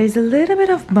there's a little bit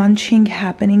of bunching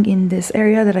happening in this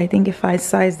area that I think if I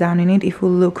size down in it, it will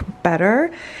look better,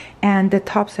 and the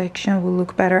top section will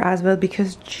look better as well,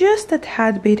 because just a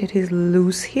tad bit it is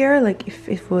loose here. Like if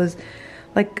it was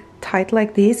like tight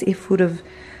like this, it would have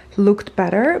looked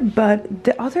better. But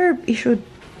the other issue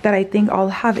that I think I'll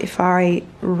have if I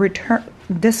return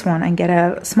this one and get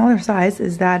a smaller size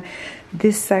is that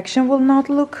this section will not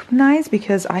look nice,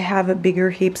 because I have a bigger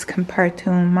hips compared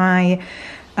to my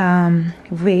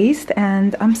waist,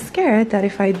 and I'm scared that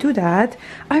if I do that,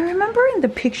 I remember in the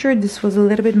picture this was a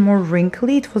little bit more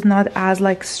wrinkly, it was not as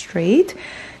like straight,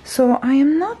 so I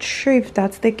am not sure if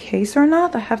that's the case or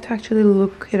not. I have to actually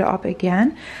look it up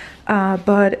again,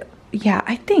 but yeah,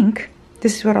 I think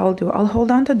this is what I'll do. I'll hold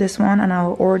on to this one and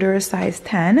I'll order a size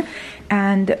 10,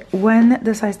 and when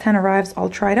the size 10 arrives, I'll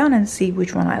try it on and see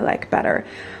which one I like better,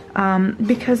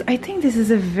 because I think this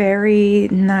is a very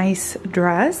nice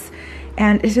dress,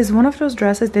 and it is one of those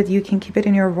dresses that you can keep it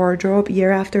in your wardrobe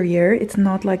year after year. It's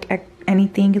not like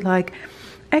anything like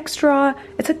extra.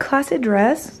 It's a classy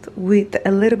dress with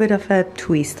a little bit of a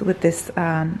twist with this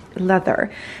leather.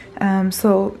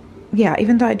 So yeah,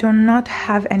 even though I do not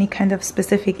have any kind of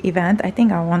specific event, I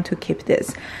think I want to keep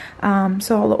this.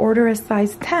 So I'll order a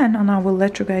size 10, and I will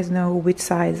let you guys know which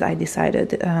size I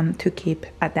decided to keep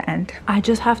at the end. I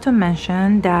just have to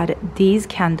mention that these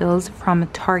candles from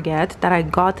Target that I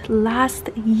got last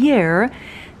year,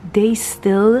 they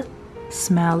still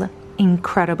smell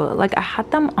incredible. Like I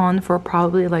had them on for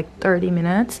probably like 30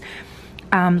 minutes.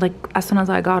 Like as soon as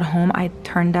I got home, I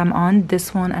turned them on,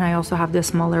 this one, and I also have the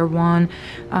smaller one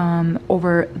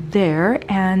over there,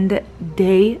 and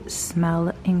they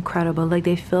smell incredible. Like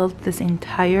they filled this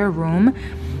entire room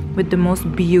with the most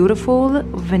beautiful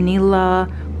vanilla,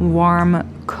 warm,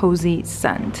 cozy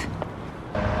scent.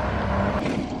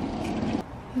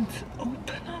 Let's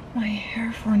open up my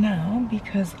hair for now,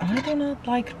 because I do not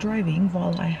like driving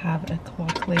while I have a claw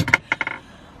clip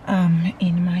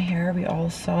in my hair. We all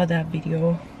saw that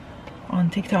video on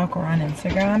TikTok or on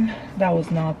Instagram. That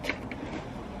was not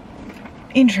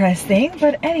interesting,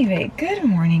 but anyway, good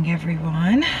morning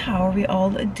everyone. How are we all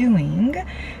doing?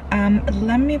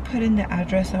 Let me put in the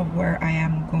address of where I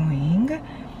am going.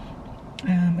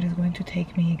 It is going to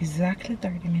take me exactly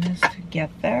 30 minutes to get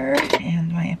there,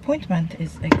 and my appointment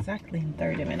is exactly in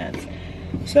 30 minutes,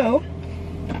 so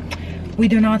we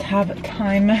do not have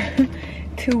time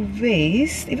to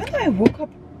waste, even though I woke up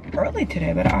early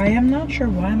today, but I am not sure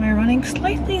why am I running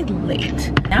slightly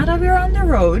late. Now that we're on the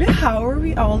road, how are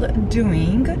we all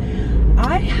doing?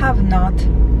 I have not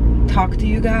talked to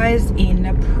you guys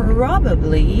in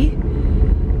probably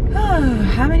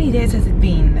how many days has it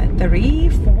been?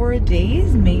 3-4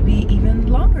 days, maybe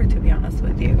even longer, to be honest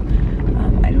with you.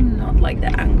 I do not like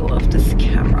the angle of this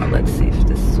camera. Let's see if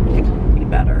this will be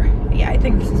better. Yeah, I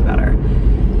think this is better.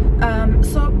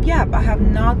 So yeah, I have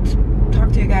not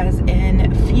talked to you guys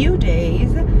in a few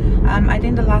days. I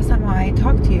think the last time I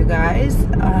talked to you guys,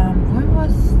 when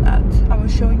was that? I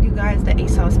was showing you guys the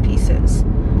ASOS pieces.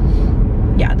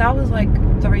 Yeah, that was like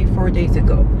 3-4 days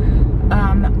ago.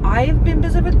 I've been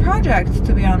busy with projects,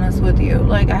 to be honest with you.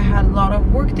 Like I had a lot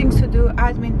of work things to do,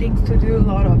 admin things to do, a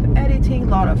lot of editing, a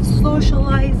lot of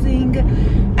socializing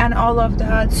and all of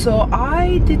that, so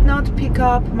I did not pick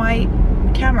up my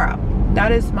camera.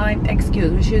 That is my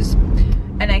excuse, which is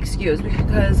an excuse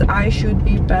because I should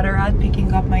be better at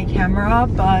picking up my camera,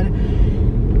 but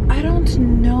I don't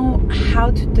know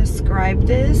how to describe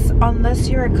this. Unless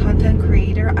you're a content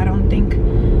creator, I don't think,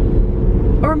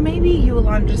 or maybe you will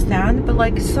understand, but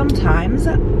like sometimes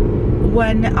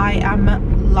when I am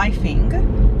lifing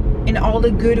in all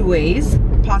the good ways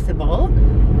possible,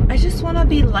 I just want to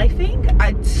be lifing.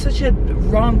 It's such a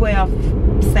wrong way of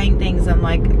saying things, and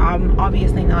like I'm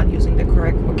obviously not using the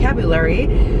correct vocabulary,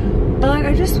 but like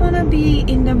I just want to be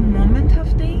in the moment of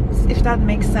things, if that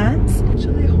makes sense.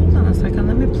 Actually, hold on a second,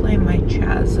 let me play my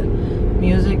jazz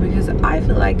music because I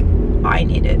feel like I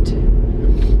need it.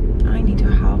 I need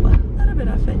to have a little bit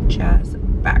of a jazz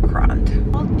background.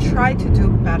 I'll try to do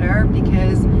better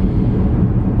because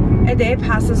a day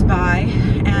passes by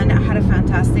and I had a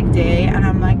fantastic day and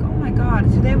I'm like, oh my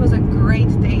god, today was a great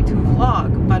day to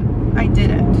vlog, but I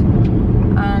didn't.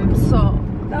 So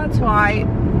that's why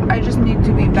I just need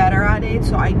to be better at it,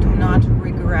 so I do not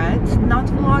regret not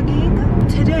vlogging.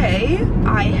 Today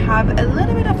I have a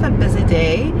little bit of a busy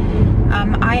day.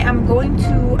 I am going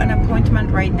to an appointment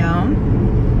right now.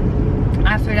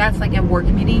 After that's like a work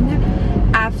meeting.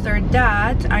 After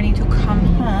that I need to come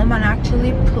home and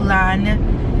actually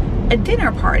plan a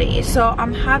dinner party. So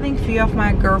I'm having a few of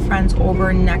my girlfriends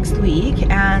over next week,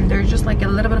 and there's just like a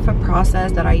little bit of a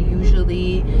process that I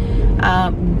usually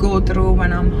go through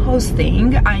when I'm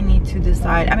hosting. I need to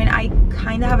decide, I mean, I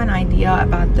kind of have an idea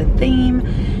about the theme,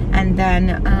 and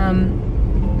then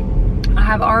I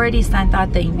have already sent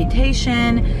out the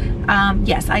invitation.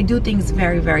 Yes, I do things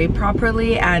very, very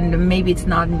properly, and maybe it's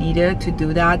not needed to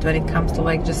do that when it comes to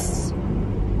like just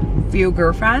few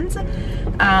girlfriends,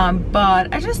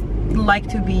 but I just like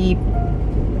to be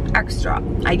extra,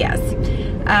 I guess.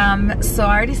 So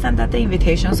I already sent out the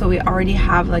invitation, so we already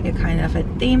have like a kind of a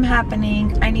theme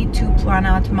happening. I need to plan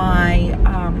out my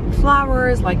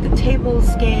flowers, like the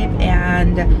tablescape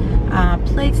and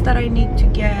plates that I need to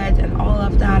get and all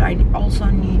of that. I also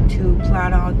need to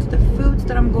plan out the foods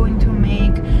that I'm going to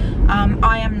make.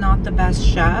 I am not the best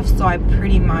chef, so I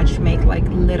pretty much make like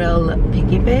little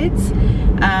piggy bits.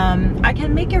 I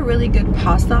can make a really good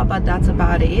pasta, but that's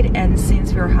about it. And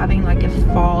since we're having like a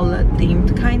fall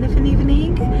themed kind of an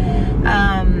evening,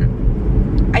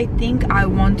 I think I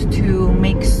want to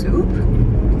make soup.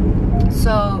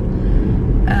 So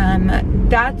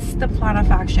that's the plan of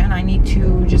action. I need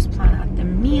to just plan out the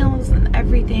meals and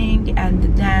everything,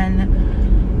 and then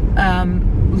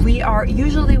we are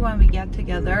usually, when we get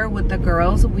together with the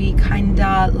girls, we kind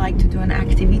of like to do an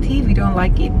activity. We don't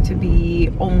like it to be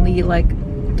only like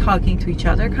talking to each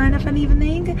other kind of an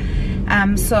evening.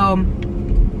 So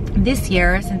this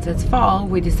year, since it's fall,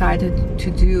 we decided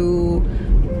to do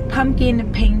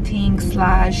pumpkin painting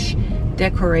slash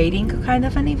decorating kind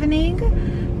of an evening.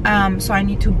 So I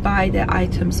need to buy the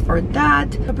items for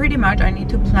that. So pretty much I need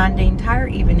to plan the entire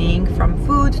evening, from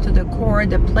food to decor,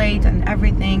 the plate and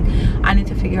everything. I need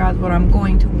to figure out what I'm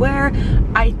going to wear.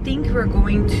 I think we're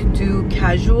going to do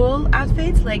casual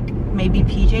outfits, like maybe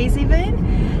PJs even.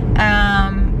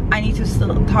 I need to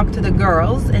still talk to the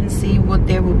girls and see what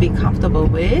they will be comfortable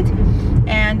with.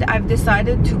 And I've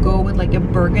decided to go with like a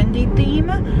burgundy theme.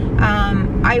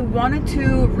 I wanted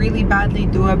to really badly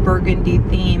do a burgundy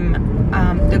theme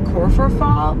decor for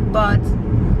fall, but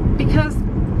because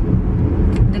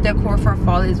the decor for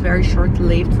fall is very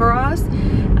short-lived for us,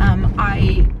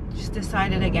 I just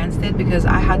decided against it because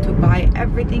I had to buy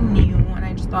everything new, and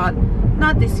I just thought,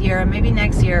 not this year, maybe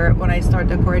next year when I start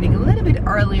decorating a little bit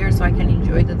earlier so I can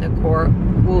enjoy the decor,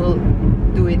 we'll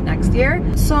do it next year.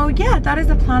 So yeah, that is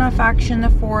the plan of action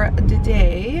for the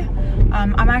day.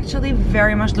 I'm actually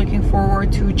very much looking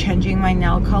forward to changing my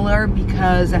nail color,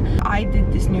 because I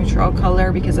did this neutral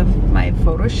color because of my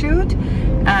photo shoot,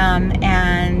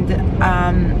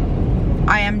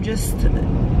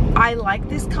 I like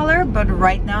this color, but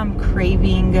right now I'm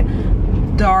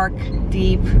craving dark,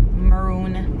 deep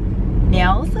maroon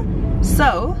nails.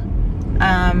 So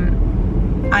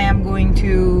I am going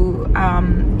to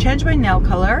change my nail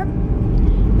color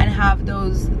and have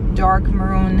those dark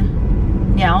maroon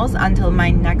nails until my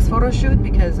next photo shoot,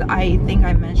 because I think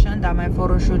I mentioned that my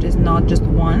photo shoot is not just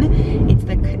one, it's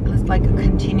like a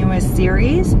continuous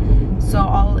series. So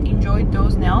I'll enjoy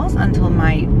those nails until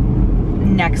my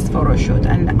next photo shoot,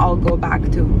 and I'll go back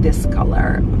to this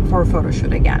color for photo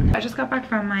shoot again. I just got back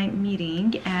from my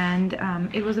meeting, and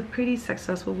it was a pretty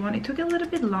successful one. It took a little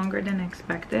bit longer than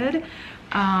expected,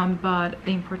 but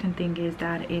the important thing is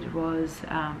that it was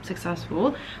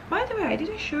successful. By the way, I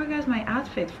didn't show you guys my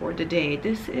outfit for the day.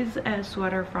 This is a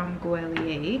sweater from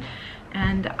Khodagholian,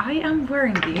 and I am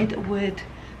wearing it with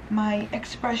my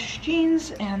express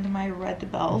jeans and my red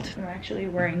belt. I'm actually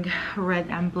wearing red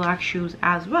and black shoes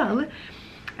as well,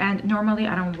 and normally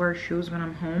I don't wear shoes when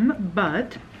I'm home,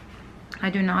 but I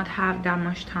do not have that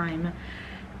much time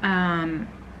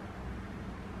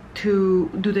to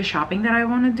do the shopping that I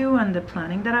want to do and the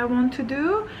planning that I want to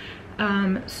do.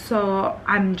 So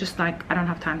I'm just like, I don't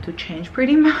have time to change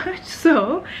pretty much.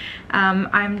 So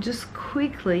I'm just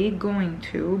quickly going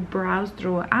to browse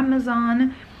through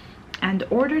Amazon and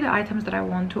order the items that I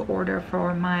want to order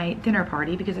for my dinner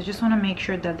party, because I just want to make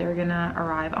sure that they're gonna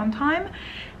arrive on time.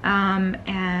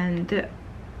 And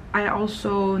I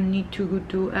also need to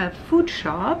do a food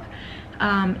shop,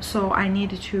 so I need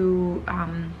to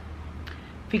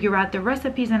figure out the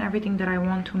recipes and everything that I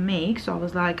want to make. So I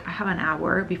was like, I have an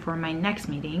hour before my next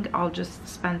meeting, I'll just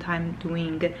spend time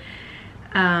doing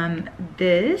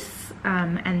this,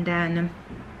 and then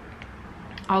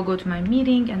I'll go to my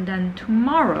meeting. And then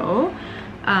tomorrow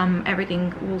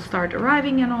everything will start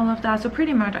arriving and all of that. So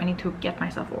pretty much I need to get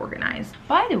myself organized.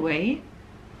 By the way,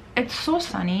 it's so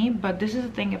sunny, but this is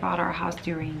the thing about our house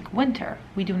during winter.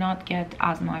 We do not get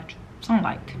as much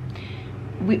sunlight.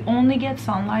 We only get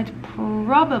sunlight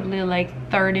probably like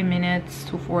 30 minutes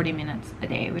to 40 minutes a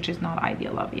day, which is not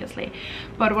ideal, obviously.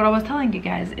 But what I was telling you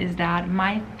guys is that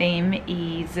my theme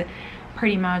is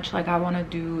pretty much like I want to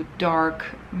do dark,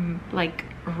 like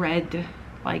red,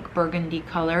 like burgundy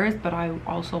colors, but I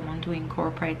also want to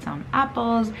incorporate some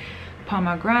apples,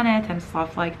 pomegranate and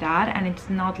stuff like that. And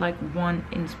it's not like one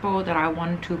inspo that I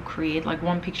want to create, like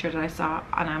one picture that I saw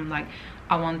and I'm like,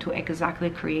 I want to exactly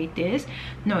create this.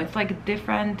 No, it's like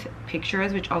different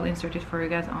pictures, which I'll insert it for you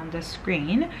guys on the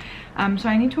screen. So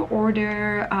I need to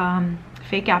order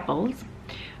fake apples.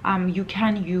 You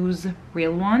can use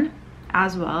real one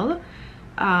as well,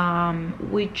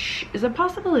 which is a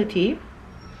possibility,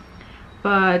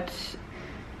 but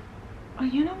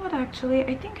you know what, actually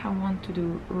I think I want to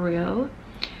do real.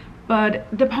 But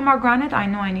the pomegranate, I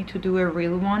know I need to do a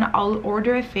real one. I'll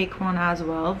order a fake one as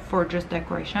well for just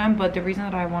decoration, but the reason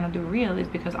that I want to do real is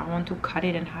because I want to cut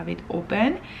it and have it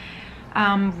open,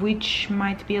 which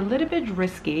might be a little bit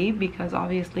risky because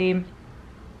obviously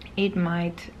it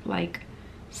might like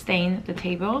stain the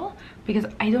table, because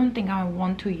I don't think I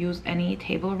want to use any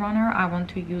table runner. I want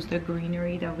to use the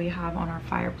greenery that we have on our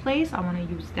fireplace. I want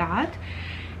to use that.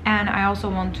 And I also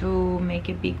want to make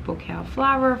a big bouquet of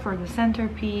flower for the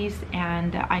centerpiece,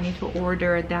 and I need to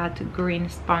order that green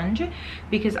sponge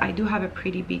because I do have a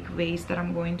pretty big vase that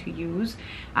I'm going to use,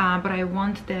 but I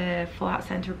want the flat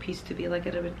centerpiece to be like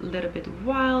a little bit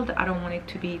wild. I don't want it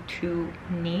to be too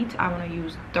neat. I want to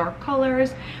use dark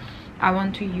colors. I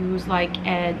want to use like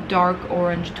a dark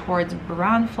orange towards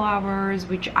brown flowers,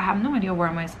 which I have no idea where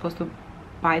am I supposed to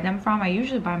buy them from. I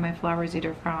usually buy my flowers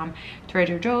either from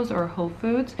Trader Joe's or Whole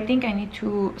Foods. I think I need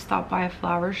to stop by a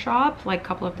flower shop like a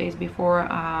couple of days before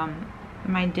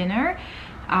my dinner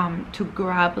to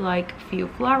grab like a few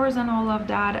flowers and all of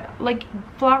that, like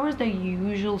flowers that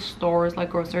usual stores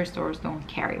like grocery stores don't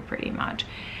carry pretty much.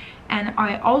 And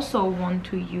I also want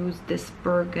to use this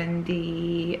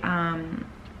burgundy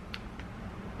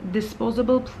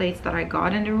disposable plates that I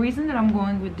got. And the reason that I'm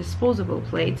going with disposable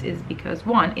plates is because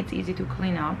one, it's easy to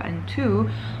clean up, and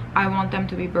two, I want them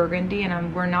to be burgundy,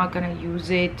 and we're not gonna use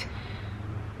it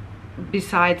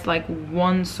besides like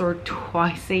once or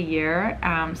twice a year,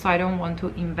 so I don't want to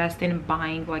invest in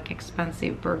buying like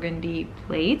expensive burgundy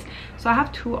plates. So I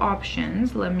have two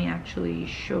options. Let me actually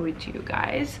show it to you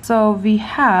guys. So we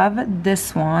have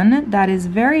this one that is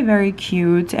very, very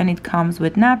cute, and it comes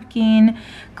with napkin,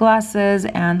 glasses,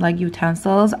 and like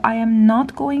utensils. I am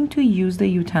not going to use the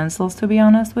utensils, to be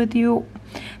honest with you.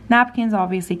 Napkins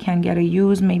obviously can get a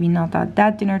use, maybe not at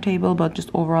that dinner table, but just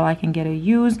overall I can get a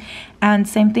use. And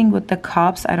same thing with the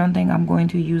cups. I don't think I'm going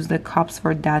to use the cups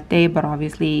for that day, but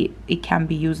obviously it can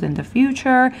be used in the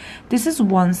future. This is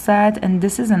one set, and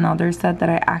this is another set that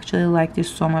I actually like this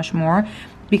so much more,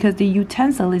 because the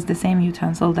utensil is the same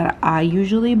utensil that I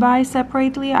usually buy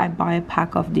separately. I buy a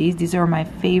pack of these. These are my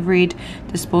favorite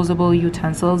disposable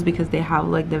utensils because they have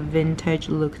like the vintage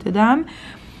look to them.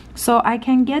 So I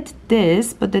can get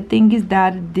this, but the thing is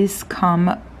that this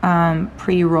come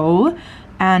pre-roll,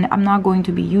 and I'm not going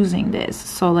to be using this.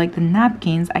 So like the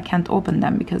napkins, I can't open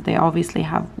them because they obviously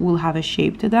will have a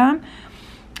shape to them.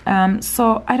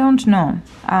 So I don't know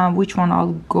which one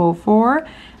I'll go for.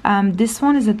 This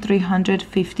one is a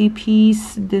 350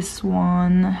 piece. This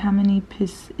one, how many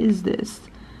pieces is this?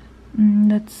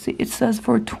 Let's see, it says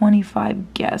for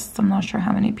 25 guests. I'm not sure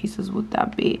how many pieces would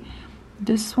that be.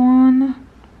 This one,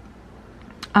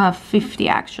 50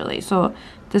 actually. So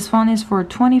this one is for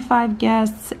 25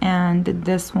 guests, and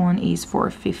this one is for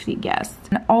 50 guests.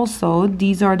 And also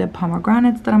these are the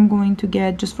pomegranates that I'm going to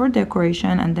get just for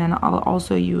decoration, and then I'll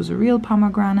also use a real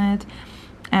pomegranate.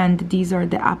 And these are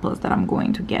the apples that I'm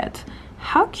going to get.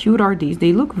 How cute are these?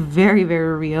 They look very,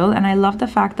 very real, and I love the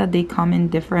fact that they come in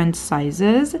different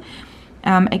sizes.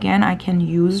 Again, I can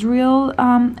use real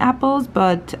apples,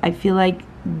 but I feel like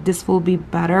this will be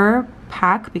better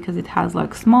pack because it has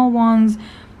like small ones,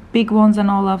 big ones, and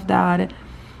all of that.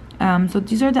 So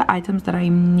these are the items that I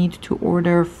need to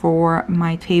order for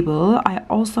my table. I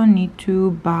also need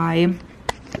to buy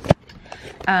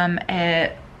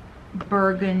a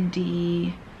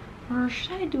burgundy, or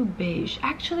should I do beige?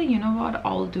 Actually, you know what,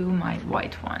 I'll do my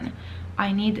white one.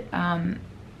 I need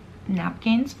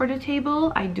napkins for the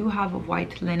table. I do have a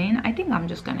white linen. I think I'm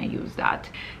just gonna use that.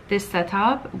 This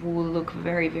setup will look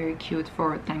very, very cute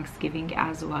for Thanksgiving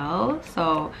as well.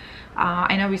 So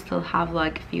I know we still have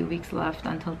like a few weeks left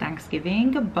until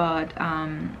Thanksgiving, but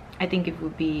I think it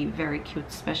would be very cute,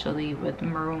 especially with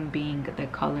maroon being the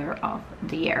color of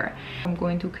the year. I'm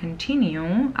going to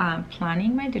continue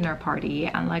planning my dinner party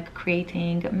and like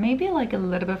creating maybe like a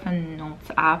little bit of a notes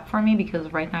app for me,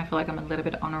 because right now I feel like I'm a little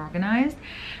bit unorganized.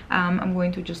 I'm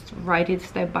going to just write it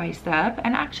step by step,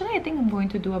 and actually I think I'm going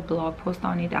to do a blog post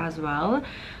on it as well,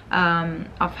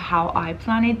 of how I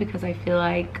plan it, because I feel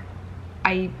like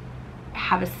I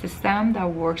have a system that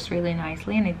works really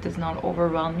nicely and it does not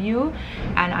overwhelm you.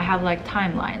 And I have like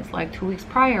timelines, like 2 weeks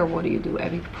prior what do you do, a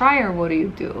week prior what do you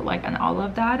do, like, and all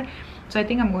of that. So I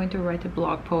think I'm going to write a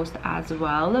blog post as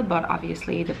well, but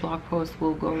obviously the blog post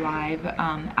will go live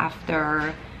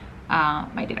after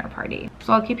my dinner party.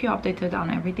 So I'll keep you updated on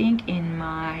everything in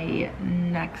my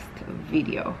next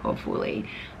video, hopefully.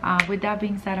 With that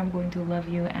being said, I'm going to love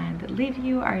you and leave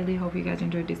you. I really hope you guys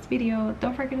enjoyed this video.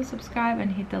 Don't forget to subscribe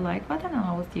and hit the like button, and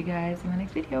I will see you guys in my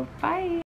next video. Bye.